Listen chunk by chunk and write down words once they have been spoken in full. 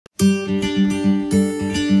Hi,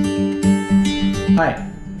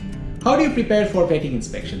 how do you prepare for vetting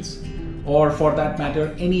inspections? Or for that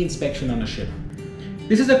matter, any inspection on a ship?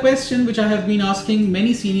 This is a question which I have been asking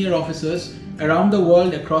many senior officers around the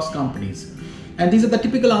world across companies. And these are the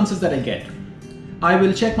typical answers that I get. I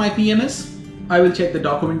will check my PMS, I will check the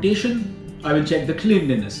documentation, I will check the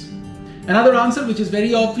cleanliness. Another answer which is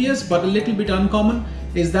very obvious but a little bit uncommon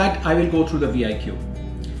is that I will go through the VIQ.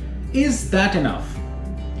 Is that enough?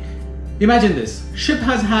 Imagine this, ship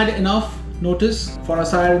has had enough notice for a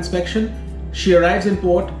SIRE inspection, she arrives in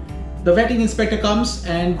port, the vetting inspector comes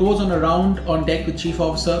and goes on a round on deck with chief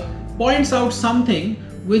officer, points out something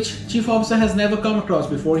which chief officer has never come across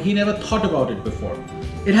before, he never thought about it before.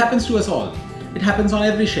 It happens to us all. It happens on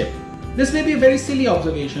every ship. This may be a very silly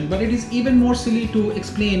observation, but it is even more silly to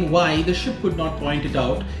explain why the ship could not point it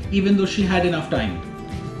out even though she had enough time.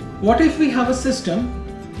 What if we have a system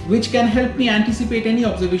which can help me anticipate any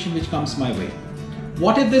observation which comes my way?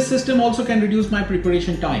 What if this system also can reduce my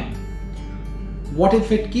preparation time? What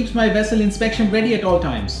if it keeps my vessel inspection ready at all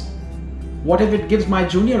times? What if it gives my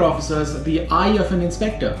junior officers the eye of an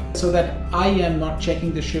inspector so that I am not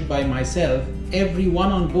checking the ship by myself?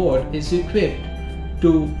 Everyone on board is equipped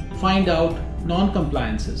to find out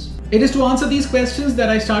non-compliances. It is to answer these questions that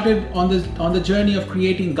I started on the journey of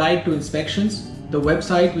creating Guide to Inspections, the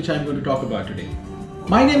website which I'm going to talk about today.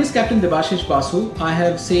 My name is Captain Debashish Basu. I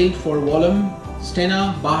have sailed for Wallam,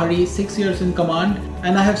 Stena, Bahari, 6 years in command,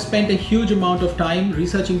 and I have spent a huge amount of time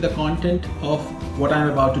researching the content of what I'm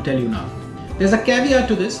about to tell you now. There's a caveat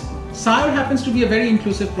to this. SIRE happens to be a very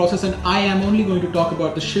inclusive process and I am only going to talk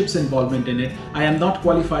about the ship's involvement in it. I am not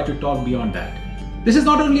qualified to talk beyond that. This is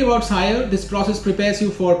not only about SIRE, this process prepares you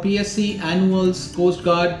for PSC, annuals, Coast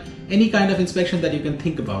Guard, any kind of inspection that you can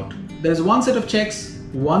think about. There's one set of checks,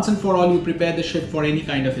 once and for all you prepare the ship for any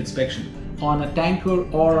kind of inspection, on a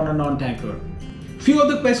tanker or on a non-tanker. Few of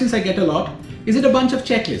the questions I get a lot. Is it a bunch of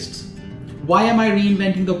checklists? Why am I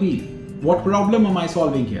reinventing the wheel? What problem am I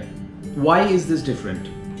solving here? Why is this different?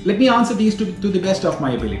 Let me answer these to the best of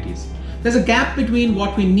my abilities. There's a gap between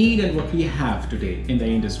what we need and what we have today in the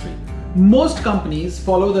industry. Most companies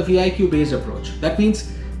follow the VIQ based approach. That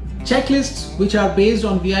means checklists which are based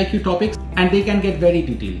on VIQ topics and they can get very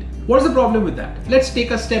detailed. What is the problem with that? Let's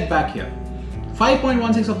take a step back here.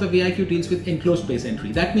 5.16 of the VIQ deals with enclosed space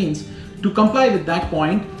entry. That means to comply with that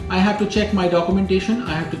point, I have to check my documentation,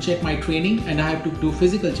 I have to check my training, and I have to do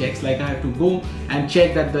physical checks, like I have to go and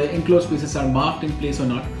check that the enclosed spaces are marked in place or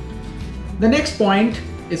not. The next point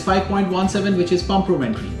is 5.17, which is pump room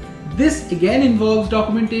entry. This again involves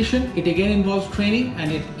documentation, it again involves training,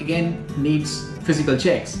 and it again needs physical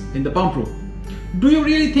checks in the pump room. Do you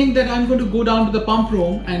really think that I'm going to go down to the pump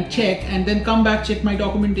room and check and then come back, check my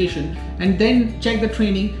documentation and then check the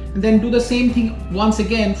training and then do the same thing once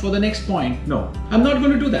again for the next point? No, I'm not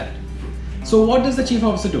going to do that. So what does the chief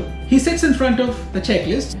officer do? He sits in front of the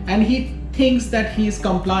checklist and he thinks that he is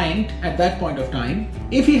compliant at that point of time.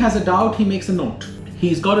 If he has a doubt, he makes a note.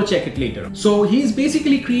 He's got to check it later. So he's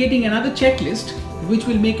basically creating another checklist which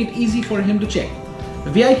will make it easy for him to check.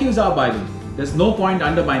 The VIQ is our Bible. There's no point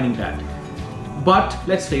undermining that. But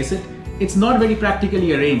let's face it, it's not very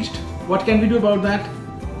practically arranged. What can we do about that?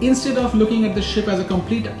 Instead of looking at the ship as a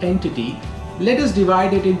complete entity, let us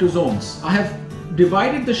divide it into zones. I have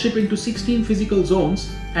divided the ship into 16 physical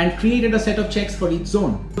zones and created a set of checks for each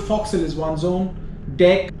zone. The forecastle is one zone,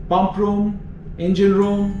 deck, pump room, engine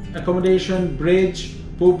room, accommodation, bridge,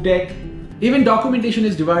 poop deck. Even documentation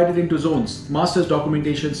is divided into zones. Master's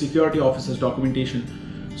documentation, security officer's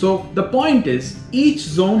documentation. So the point is, each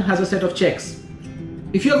zone has a set of checks.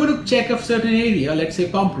 If you're going to check a certain area, let's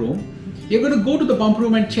say pump room, you're going to go to the pump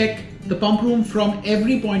room and check the pump room from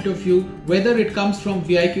every point of view, whether it comes from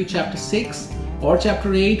VIQ chapter 6 or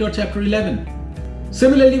chapter 8 or chapter 11.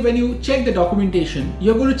 Similarly, when you check the documentation,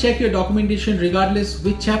 you're going to check your documentation regardless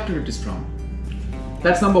which chapter it is from.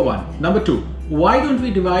 That's number one. Number two, why don't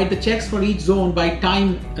we divide the checks for each zone by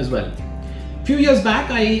time as well? A few years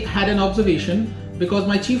back, I had an observation because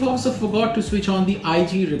my chief officer forgot to switch on the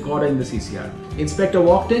IG recorder in the CCR. Inspector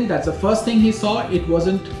walked in, that's the first thing he saw, it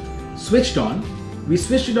wasn't switched on. We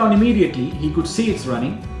switched it on immediately, he could see it's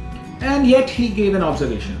running, and yet he gave an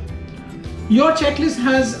observation. Your checklist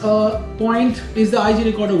has a point, is the IG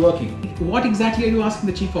recorder working? What exactly are you asking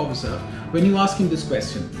the chief officer when you ask him this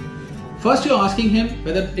question? First you're asking him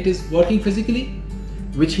whether it is working physically,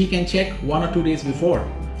 which he can check 1 or 2 days before.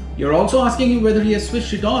 You're also asking him whether he has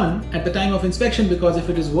switched it on at the time of inspection, because if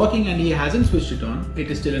it is working and he hasn't switched it on,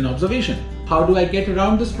 it is still an observation. How do I get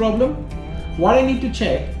around this problem? What I need to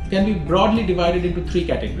check can be broadly divided into three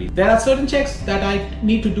categories. There are certain checks that I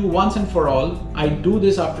need to do once and for all. I do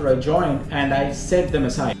this after I join and I set them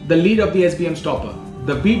aside. The lead of the SBM stopper,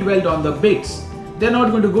 the bead weld on the bits, they're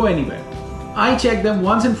not going to go anywhere. I check them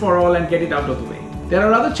once and for all and get it out of the way. There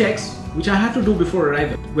are other checks which I have to do before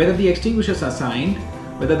arrival. Whether the extinguishers are signed,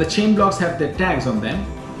 whether the chain blocks have their tags on them,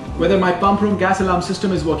 whether my pump room gas alarm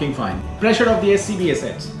system is working fine, pressure of the SCBA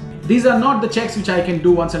sets. These are not the checks which I can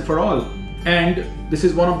do once and for all. And this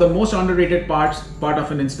is one of the most underrated part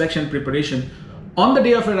of an inspection preparation. On the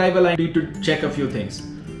day of arrival, I need to check a few things.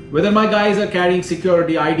 Whether my guys are carrying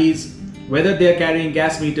security IDs, whether they are carrying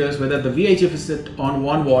gas meters, whether the VHF is set on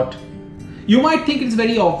 1 watt. You might think it's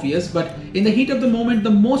very obvious, but in the heat of the moment, the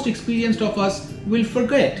most experienced of us will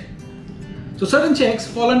forget. So certain checks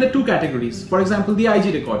fall under two categories. For example, the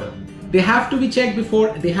IG recorder. They have to be checked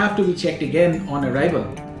before, they have to be checked again on arrival.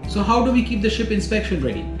 So how do we keep the ship inspection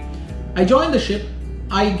ready? I join the ship,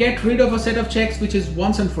 I get rid of a set of checks which is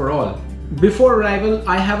once and for all. Before arrival,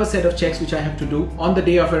 I have a set of checks which I have to do. On the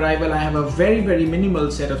day of arrival, I have a very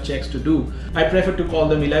minimal set of checks to do. I prefer to call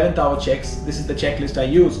them 11th hour checks. This is the checklist I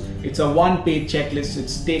use. It's a one-page checklist.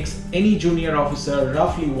 It takes any junior officer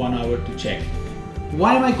roughly 1 hour to check.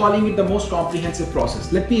 Why am I calling it the most comprehensive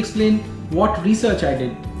process? Let me explain what research I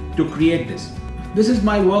did to create this. This is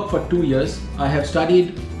my work for 2 years. I have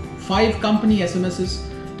studied 5 company SMSs.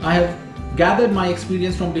 I have gathered my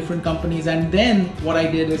experience from different companies, and then what I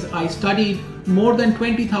did is I studied more than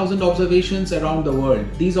 20,000 observations around the world.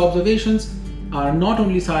 These observations are not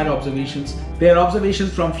only SIRE observations, they are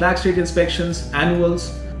observations from flag state inspections,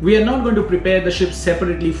 annuals. We are not going to prepare the ship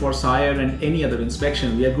separately for SIRE and any other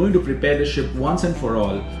inspection. We are going to prepare the ship once and for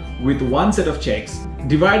all with one set of checks,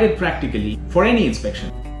 divided practically for any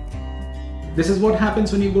inspection. This is what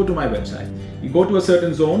happens when you go to my website. You go to a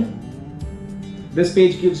certain zone. This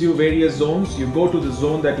page gives you various zones. You go to the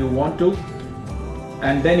zone that you want to,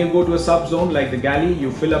 and then you go to a sub-zone like the galley.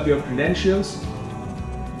 You fill up your credentials.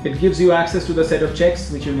 It gives you access to the set of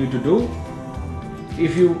checks which you need to do.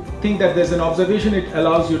 If you think that there's an observation, it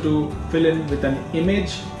allows you to fill in with an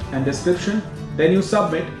image and description. Then you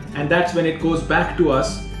submit, and that's when it goes back to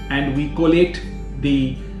us and we collate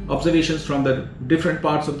the observations from the different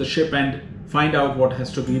parts of the ship and find out what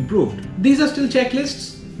has to be improved. These are still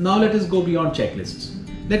checklists. Now let us go beyond checklists.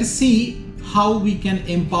 Let us see how we can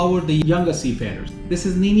empower the younger seafarers. This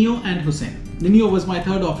is Nino and Hussein. Nino was my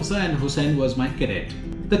third officer and Hussein was my cadet.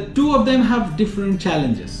 The two of them have different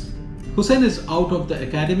challenges. Hussein is out of the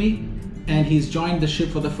academy and he's joined the ship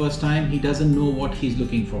for the first time. He doesn't know what he's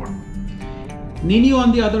looking for. Nino,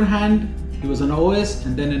 on the other hand, he was an OS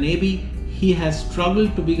and then an AB. He has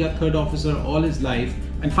struggled to be a third officer all his life,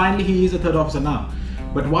 and finally he is a third officer now.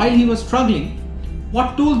 But while he was struggling,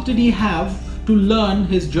 what tools did he have to learn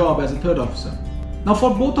his job as a third officer? Now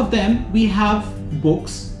for both of them, we have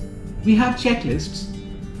books, we have checklists,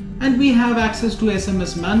 and we have access to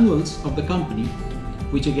SMS manuals of the company,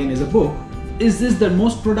 which again is a book. Is this the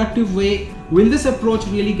most productive way? Will this approach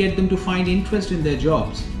really get them to find interest in their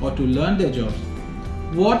jobs or to learn their jobs?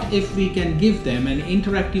 What if we can give them an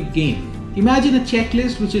interactive game? Imagine a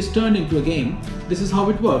checklist which is turned into a game. This is how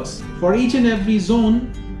it works. For each and every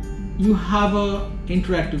zone, you have an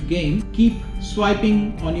interactive game. Keep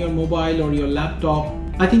swiping on your mobile or your laptop.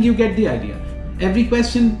 I think you get the idea. Every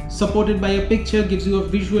question supported by a picture gives you a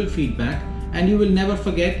visual feedback, and you will never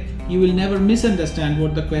forget, you will never misunderstand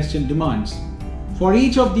what the question demands. For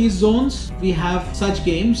each of these zones, we have such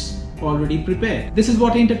games already prepared. This is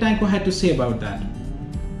what Intertanko had to say about that.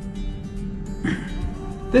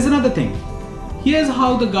 There's another thing. Here's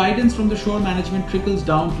how the guidance from the shore management trickles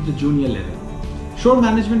down to the junior level. Shore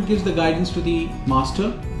management gives the guidance to the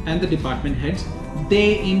master and the department heads.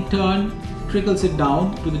 They in turn trickles it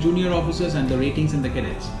down to the junior officers and the ratings and the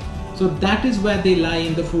cadets. So that is where they lie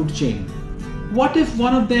in the food chain. What if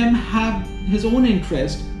one of them have his own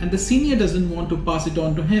interest and the senior doesn't want to pass it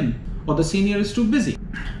on to him, or the senior is too busy?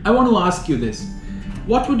 I want to ask you this.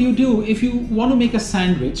 What would you do if you want to make a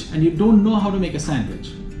sandwich and you don't know how to make a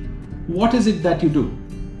sandwich? What is it that you do?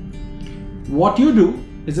 What you do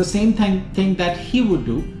is the same thing that he would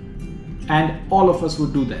do, and all of us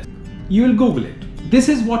would do that. You will Google it. This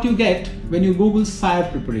is what you get when you Google SIRE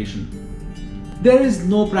preparation. There is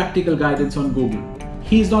no practical guidance on Google.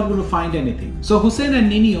 He is not going to find anything. So Hussein and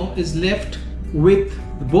Nino is left with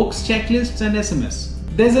books, checklists, and SMS.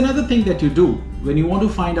 There's another thing that you do when you want to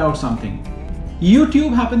find out something.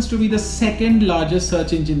 YouTube happens to be the second largest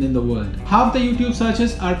search engine in the world. Half the YouTube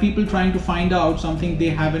searches are people trying to find out something they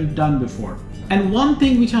haven't done before. And one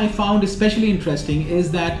thing which I found especially interesting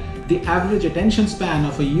is that the average attention span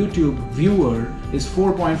of a YouTube viewer is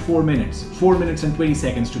 4.4 minutes, 4 minutes and 20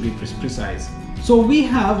 seconds to be precise. So we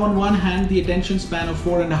have on one hand the attention span of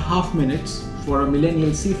 4.5 minutes for a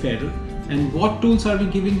millennial seafarer, and what tools are we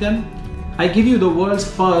giving them? I give you the world's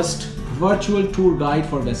first virtual tour guide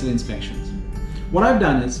for vessel inspections. What I've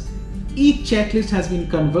done is, each checklist has been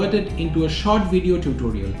converted into a short video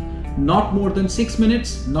tutorial, not more than 6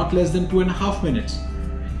 minutes, not less than 2.5 minutes.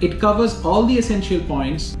 It covers all the essential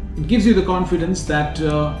points. It gives you the confidence that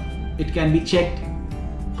it can be checked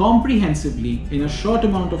comprehensively in a short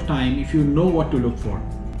amount of time if you know what to look for.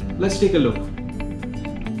 Let's take a look.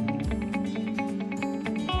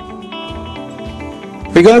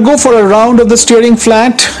 We're going to go for a round of the steering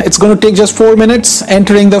flat. It's going to take just 4 minutes.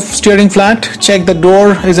 Entering the steering flat, check the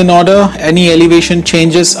door is in order. Any elevation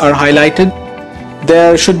changes are highlighted.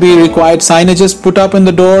 There should be required signages put up in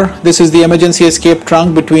the door. This is the emergency escape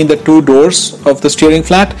trunk between the two doors of the steering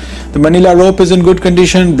flat. The manila rope is in good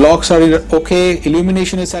condition. Blocks are okay.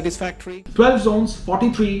 Illumination is satisfactory. 12 zones,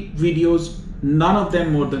 43 videos, none of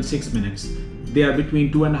them more than 6 minutes. They are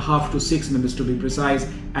between 2.5 to 6 minutes to be precise,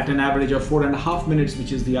 at an average of 4.5 minutes,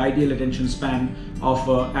 which is the ideal attention span of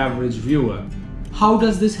an average viewer. How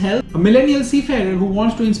does this help? A millennial seafarer who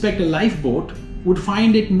wants to inspect a lifeboat would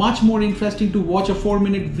find it much more interesting to watch a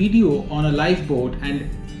 4-minute video on a lifeboat, and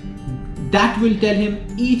that will tell him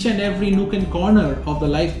each and every nook and corner of the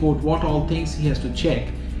lifeboat, what all things he has to check,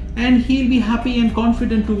 and he'll be happy and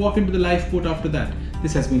confident to walk into the lifeboat after that.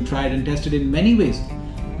 This has been tried and tested in many ways.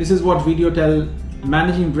 This is what Videotel,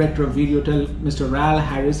 Managing Director of Videotel, Mr. Ral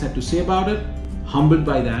Harris, had to say about it. Humbled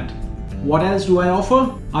by that. What else do I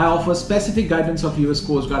offer? I offer specific guidance of US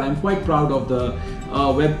Coast Guard. I'm quite proud of the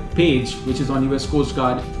web page which is on US Coast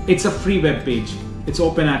Guard. It's a free web page. It's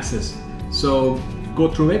open access. So go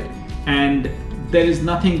through it, and there is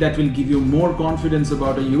nothing that will give you more confidence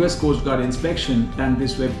about a US Coast Guard inspection than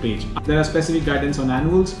this web page. There are specific guidance on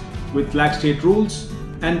annuals with flag state rules.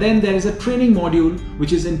 And then there is a training module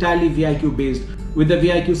which is entirely VIQ based. With the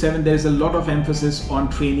VIQ 7, there is a lot of emphasis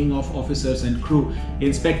on training of officers and crew.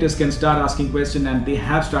 Inspectors can start asking questions, and they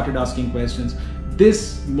have started asking questions.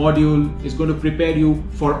 This module is going to prepare you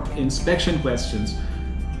for inspection questions,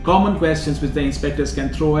 common questions which the inspectors can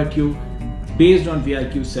throw at you based on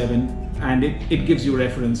VIQ 7, and it gives you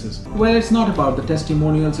references. Well, it's not about the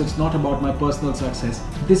testimonials, it's not about my personal success.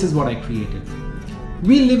 This is what I created.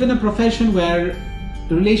 We live in a profession where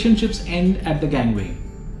relationships end at the gangway.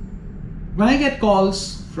 When I get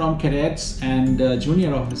calls from cadets and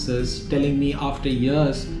junior officers telling me after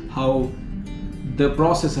years how the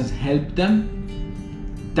process has helped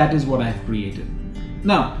them, that is what I have created.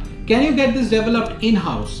 Now, can you get this developed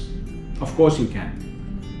in-house? Of course you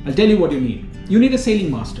can. I'll tell you what you need. You need a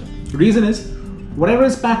sailing master. The reason is, whatever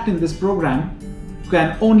is packed in this program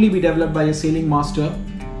can only be developed by a sailing master,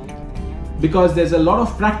 because there's a lot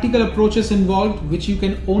of practical approaches involved which you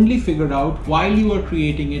can only figure out while you are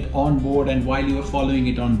creating it on board and while you are following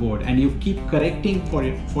it on board, and you keep correcting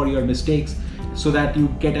for your mistakes so that you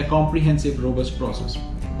get a comprehensive, robust process.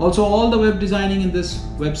 Also, all the web designing in this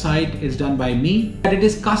website is done by me, and it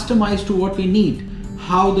is customized to what we need,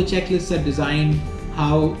 how the checklists are designed,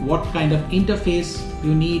 what kind of interface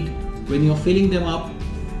you need when you're filling them up.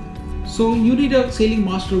 So you need a sailing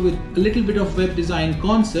master with a little bit of web design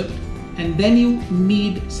concept, and then you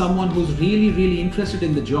need someone who's really interested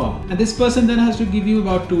in the job, and this person then has to give you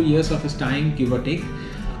about 2 years of his time, give or take.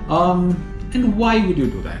 And why would you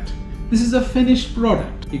do that? This is a finished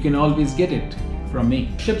product. You can always get it from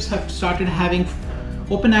me. Ships have started having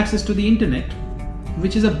open access to the internet,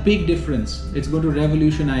 which is a big difference. It's going to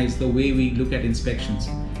revolutionize the way we look at inspections.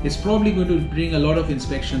 It's probably going to bring a lot of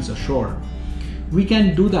inspections ashore. We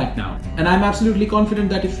can do that now, and I'm absolutely confident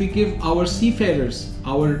that if we give our seafarers,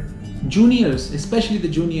 our juniors, especially the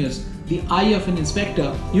juniors, the eye of an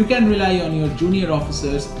inspector, you can rely on your junior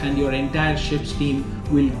officers, and your entire ship's team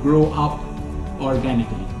will grow up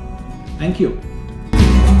organically. Thank you.